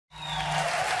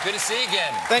Good to see you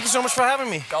again. Thank you so much for having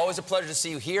me. Always a pleasure to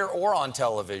see you here or on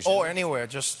television. Or anywhere,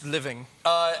 just living.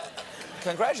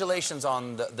 Congratulations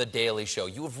on the Daily Show.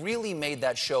 You have really made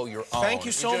that show your own. Thank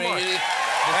you so much. Thank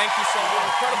you so much.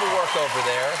 Incredible work over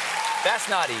there. That's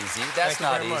not easy. That's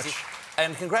not easy. Much.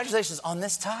 And congratulations on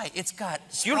this tie. It's got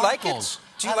sparkles. Do you like it?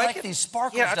 Do you like it? These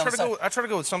sparkles. Yeah, I try to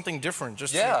go with something different.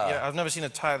 Just I've never seen a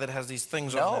tie that has these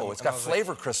things on them. No, it's got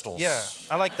flavor crystals. Yeah,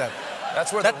 I like that.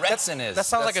 That's where the resin is. That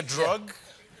sounds like a drug. Yeah.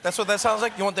 That's what that sounds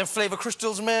like? You want them flavor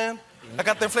crystals, man? I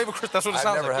got them flavor crystals. That's what it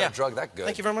sounds like. I've never had a drug that good.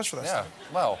 Thank you very much for that. Yeah.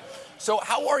 Well, so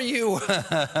how are you?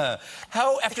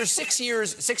 After 6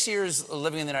 years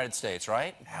living in the United States,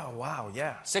 right? Oh, wow,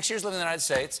 yeah. 6 years living in the United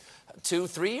States. 2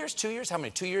 years? How many?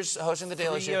 2 years hosting the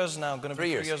Daily Show? 3 years now. Going to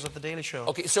be 3 years at the Daily Show.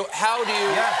 Okay, so how do you...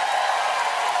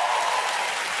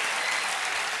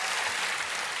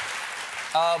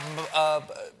 Yeah.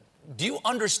 Do you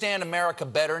understand America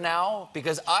better now?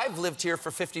 Because I've lived here for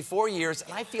 54 years,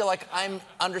 and I feel like I'm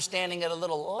understanding it a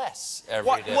little less every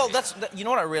day. Well, you know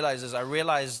what I realize is I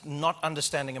realize not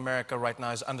understanding America right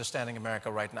now is understanding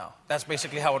America right now. That's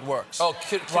basically how it works. Oh,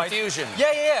 confusion.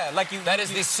 Right? Yeah. Like that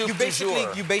is the soup du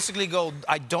jour. You basically go,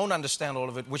 I don't understand all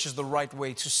of it, which is the right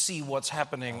way to see what's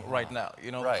happening right now.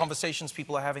 You know, conversations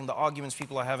people are having, the arguments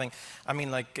people are having. I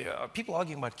mean, like, people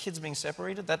arguing about kids being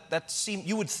separated.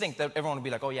 You would think that everyone would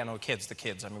be like, oh, yeah, no, the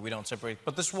kids. I mean, we don't separate.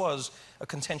 But this was a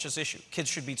contentious issue. Kids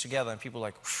should be together, and people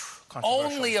like,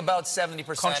 controversial. Only about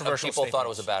 70% of people thought it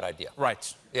was a bad idea.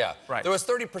 Right. Yeah. Right. There was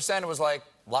 30% it was like,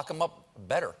 lock them up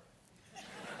better.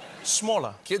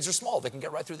 Smaller. Kids are small. They can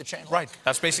get right through the chain. Right.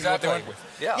 That's basically what they went with.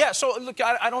 Yeah. Yeah. So look,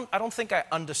 I don't think I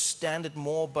understand it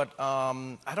more, but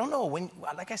I don't know.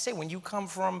 Like I say, when you come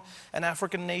from an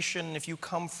African nation, if you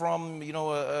come from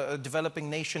a developing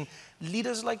nation,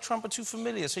 leaders like Trump are too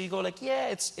familiar. So you go like, yeah,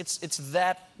 it's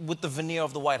that with the veneer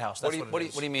of the White House. That's what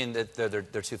do you mean that they're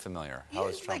too familiar? How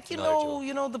is Trump familiar?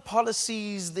 You know the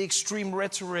policies, the extreme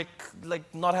rhetoric, like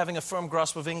not having a firm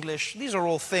grasp of English. These are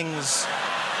all things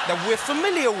that we're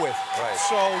familiar with. Right.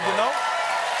 So, you know.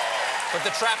 But the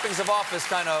trappings of office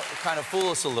kind of fool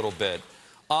us a little bit.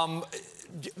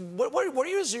 What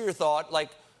is your thought? Like,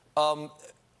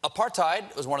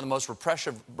 apartheid was one of the most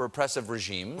repressive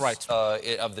regimes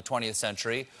of the 20th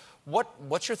century.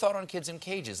 What's your thought on kids in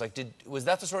cages? Like, was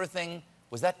that the sort of thing?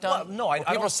 Was that done? Well, no, I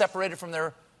people separated from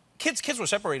their... Kids were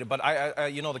separated, but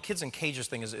the kids in cages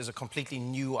thing is a completely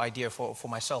new idea for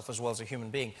myself as well as a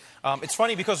human being. It's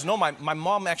funny because my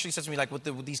mom actually said to me like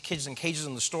with these kids in cages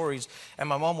and the stories, and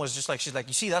my mom was just like, she's like,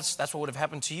 you see, that's what would have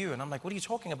happened to you, and I'm like, what are you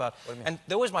talking about? And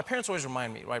my parents always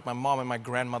remind me, right, my mom and my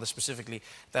grandmother specifically,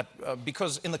 that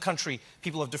because in the country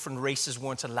people of different races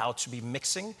weren't allowed to be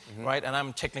mixing, right, and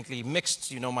I'm technically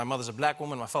mixed. You know, my mother's a black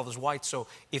woman, my father's white, so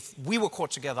if we were caught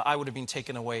together, I would have been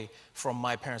taken away from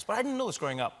my parents. But I didn't know this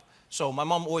growing up. So my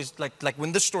mom always, like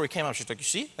when this story came out, she's like, you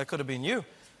see, that could have been you.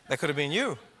 That could have been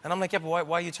you. And I'm like, yeah, but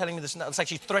why are you telling me this now? It's like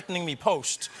she's threatening me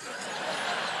post.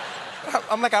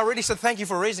 I'm like, I already said thank you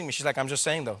for raising me. She's like, I'm just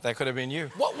saying, though, that could have been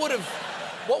you. What would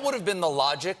have been the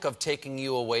logic of taking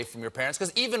you away from your parents?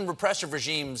 Because even repressive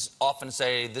regimes often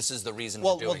say this is the reason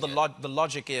we're doing it. The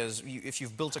logic is, if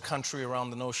you've built a country around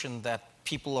the notion that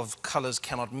people of colors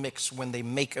cannot mix, when they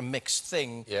make a mixed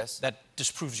thing, that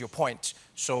disproves your point.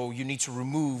 So you need to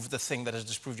remove the thing that has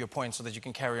disproved your point so that you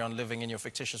can carry on living in your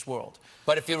fictitious world.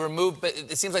 But if you but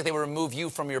it seems like they would remove you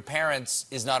from your parents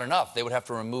is not enough. They would have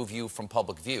to remove you from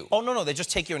public view. Oh, no, they just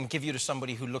take you and give you to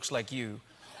somebody who looks like you.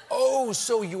 Oh,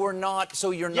 so you're not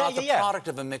the product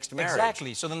of a mixed marriage.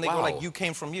 Exactly. So then they go like, you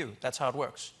came from you. That's how it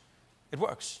works. It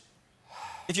works.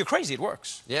 If you're crazy, it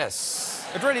works. Yes.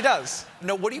 It really does.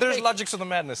 No, what do you There's logic to the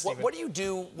madness, Stephen. What do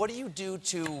you do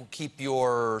to keep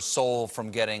your soul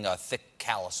from getting a thick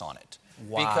callus on it?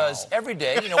 Wow. Because every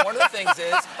day, one of the things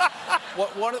is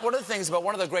one of the things about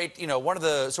one of the great, one of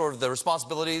the sort of the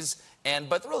responsibilities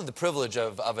but really the privilege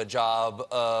of a job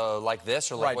like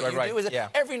this or like what you do is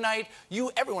that every night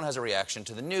everyone has a reaction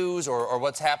to the news or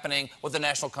what's happening, what the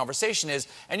national conversation is,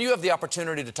 and you have the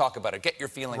opportunity to talk about it, get your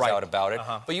feelings out about it.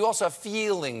 But you also have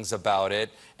feelings about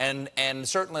it, and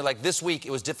certainly like this week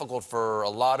it was difficult for a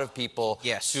lot of people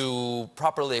to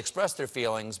properly express their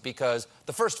feelings because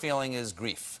the first feeling is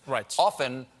grief. Right.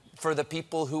 Often for the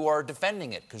people who are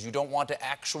defending it, because you don't want to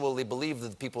actually believe that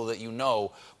the people that you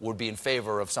know would be in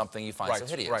favor of something you find so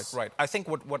hideous. Right. I think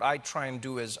what I try and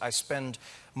do is I spend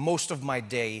most of my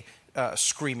day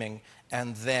screaming,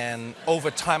 and then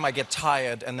over time I get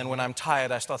tired, and then when I'm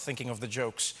tired I start thinking of the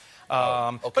jokes.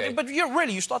 But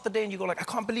you start the day and you go like, I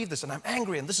can't believe this, and I'm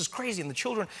angry, and this is crazy, and the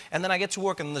children, and then I get to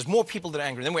work and there's more people that are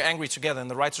angry, and then we're angry together in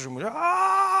the writers' room,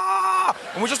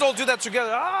 and we just all do that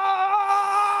together.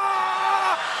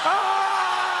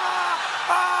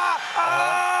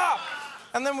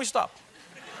 And then we stop.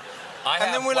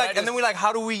 And then we're like,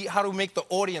 how do we make the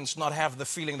audience not have the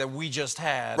feeling that we just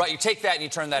had? Right, you take that and you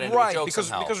turn that into a joke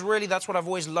somehow. Because really that's what I've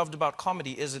always loved about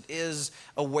comedy, is it is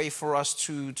a way for us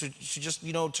to just,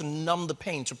 you know, to numb the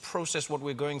pain, to process what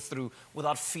we're going through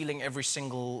without feeling every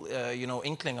single, you know,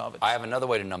 inkling of it. I have another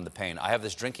way to numb the pain. I have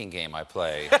this drinking game I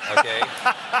play, okay?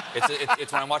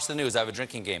 it's when I watch the news, I have a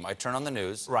drinking game. I turn on the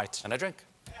news. Right. And I drink.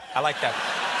 I like that.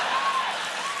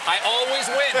 I always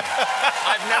win.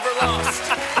 I've never lost.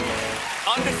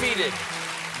 Undefeated.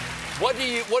 What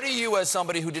do you, as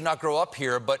somebody who did not grow up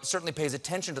here, but certainly pays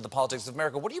attention to the politics of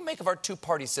America, what do you make of our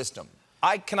two-party system?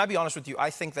 Can I be honest with you?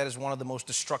 I think that is one of the most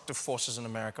destructive forces in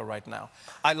America right now.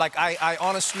 I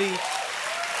honestly...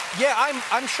 Yeah,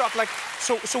 I'm shocked. Like,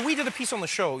 so we did a piece on the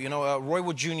show, you know, Roy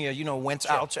Wood Jr., you know, went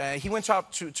out. He went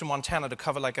out to Montana to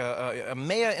cover, like, a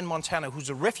mayor in Montana who's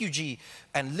a refugee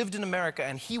and lived in America,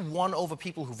 and he won over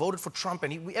people who voted for Trump,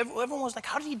 and everyone was like,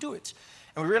 how did he do it?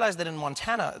 And we realized that in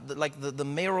Montana, the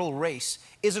mayoral race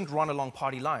isn't run along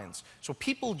party lines. So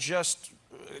people just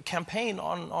campaign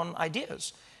on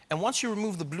ideas. And once you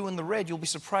remove the blue and the red, you'll be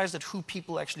surprised at who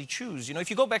people actually choose. You know, if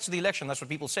you go back to the election, that's what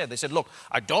people said. They said, look,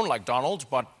 I don't like Donald,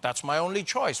 but that's my only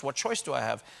choice. What choice do I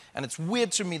have? And it's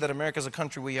weird to me that America's a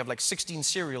country where you have like 16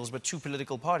 cereals but 2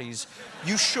 political parties.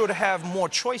 You should have more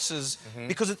choices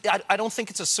because I don't think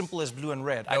it's as simple as blue and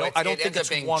red. No, I don't think it's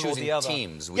one or the other.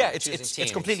 Teams. Yeah,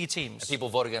 it's completely teams. And people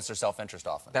vote against their self-interest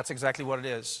often. That's exactly what it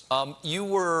is. You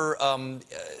were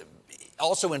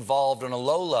also involved on a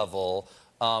low level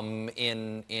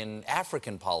in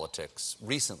African politics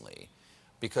recently,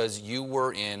 because you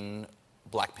were in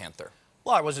Black Panther.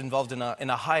 Well, I was involved in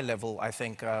a high level, I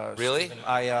think. Really?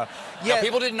 Yeah. Now,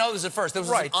 people didn't know this at first. There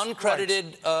was an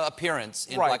uncredited appearance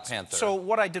in Black Panther. So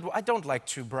what I did, I don't like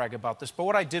to brag about this, but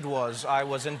what I did was I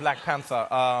was in Black Panther,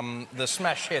 the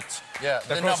smash hit. Yeah,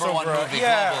 the #1 movie globally.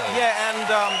 Yeah,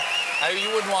 and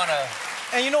you wouldn't want to.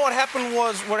 And you know what happened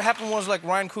was like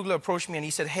Ryan Coogler approached me and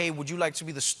he said, hey, would you like to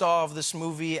be the star of this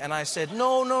movie? And I said,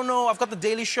 no, I've got The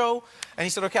Daily Show. And he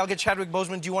said, okay, I'll get Chadwick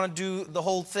Boseman. Do you want to do the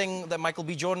whole thing that Michael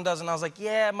B. Jordan does? And I was like,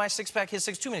 yeah, my six-pack, his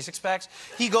too many six-packs.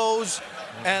 He goes,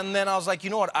 and then I was like, you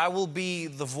know what? I will be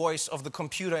the voice of the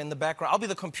computer in the background. I'll be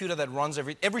the computer that runs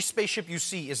every spaceship you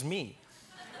see is me.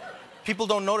 People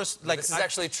don't notice, like... This is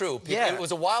actually true. Yeah. It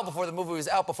was a while before the movie was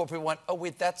out, before people went, oh,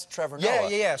 wait, that's Trevor Noah.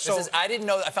 Yeah. So, I didn't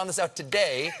know, I found this out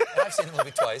today, and I've seen the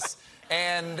movie twice.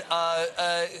 And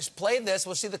play this,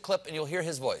 we'll see the clip, and you'll hear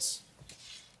his voice.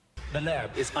 The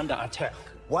lab is under attack.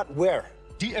 What? Where?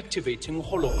 Deactivating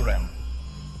hologram.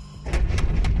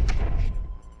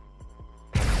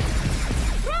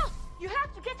 Ross, you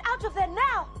have to get out of there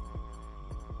now.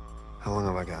 How long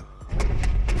have I got?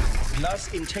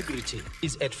 Glass integrity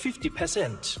is at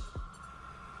 50%.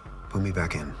 Put me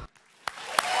back in.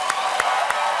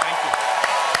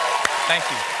 Thank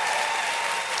you.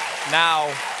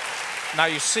 Now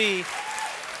you see,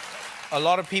 a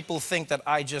lot of people think that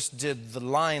I just did the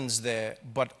lines there,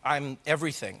 but I'm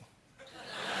everything.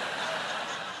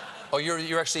 Oh,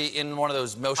 you're actually in one of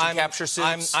those motion capture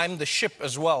suits? I'm the ship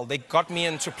as well. They got me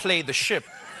in to play the ship.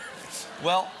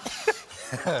 Well,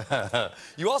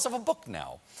 you also have a book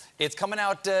now. It's coming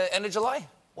out end of July.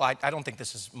 Well, I don't think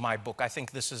this is my book. I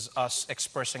think this is us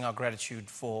expressing our gratitude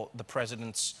for the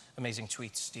president's amazing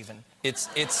tweets, Stephen. It's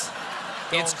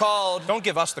called... Don't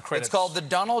give us the credit. It's called the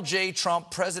Donald J. Trump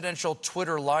Presidential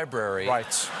Twitter Library.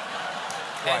 Right.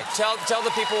 And tell the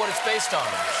people what it's based on.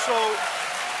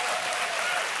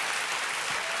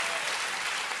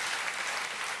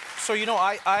 So, you know,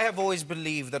 I have always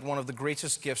believed that one of the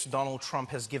greatest gifts Donald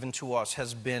Trump has given to us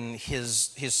has been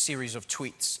his series of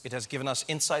tweets. It has given us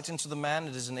insight into the man.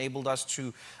 It has enabled us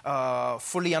to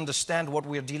fully understand what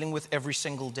we're dealing with every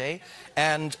single day.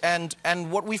 And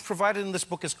what we've provided in this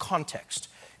book is context.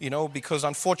 You know, because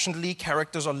unfortunately,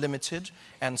 characters are limited,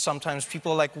 and sometimes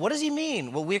people are like, what does he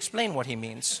mean? Well, we explain what he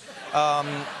means.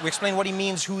 We explain what he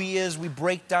means, who he is, we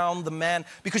break down the man,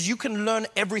 because you can learn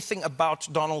everything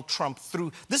about Donald Trump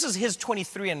through, this is his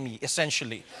 23andMe,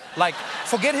 essentially. Like,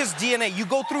 forget his DNA, you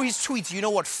go through his tweets, you know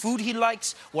what food he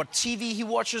likes, what TV he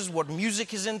watches, what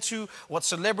music he's into, what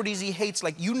celebrities he hates,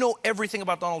 like, you know everything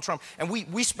about Donald Trump. And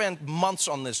we spent months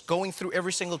on this, going through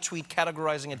every single tweet,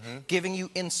 categorizing it, giving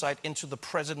you insight into the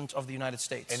president of the United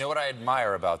States. You know what I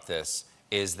admire about this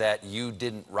is that you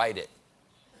didn't write it.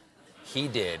 He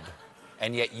did,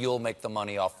 and yet you'll make the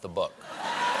money off the book.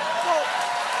 Well,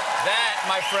 that,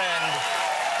 my friend,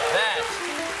 that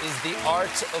is the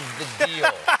art of the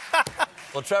deal.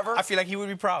 Well, Trevor? I feel like he would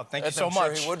be proud. Thank you so much.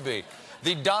 I'm sure he would be.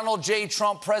 The Donald J.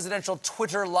 Trump Presidential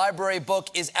Twitter Library book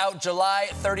is out July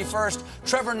 31st.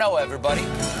 Trevor Noah, everybody.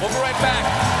 We'll be right back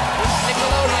with Nicholas.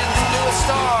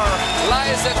 star,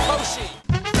 Liza Koshy.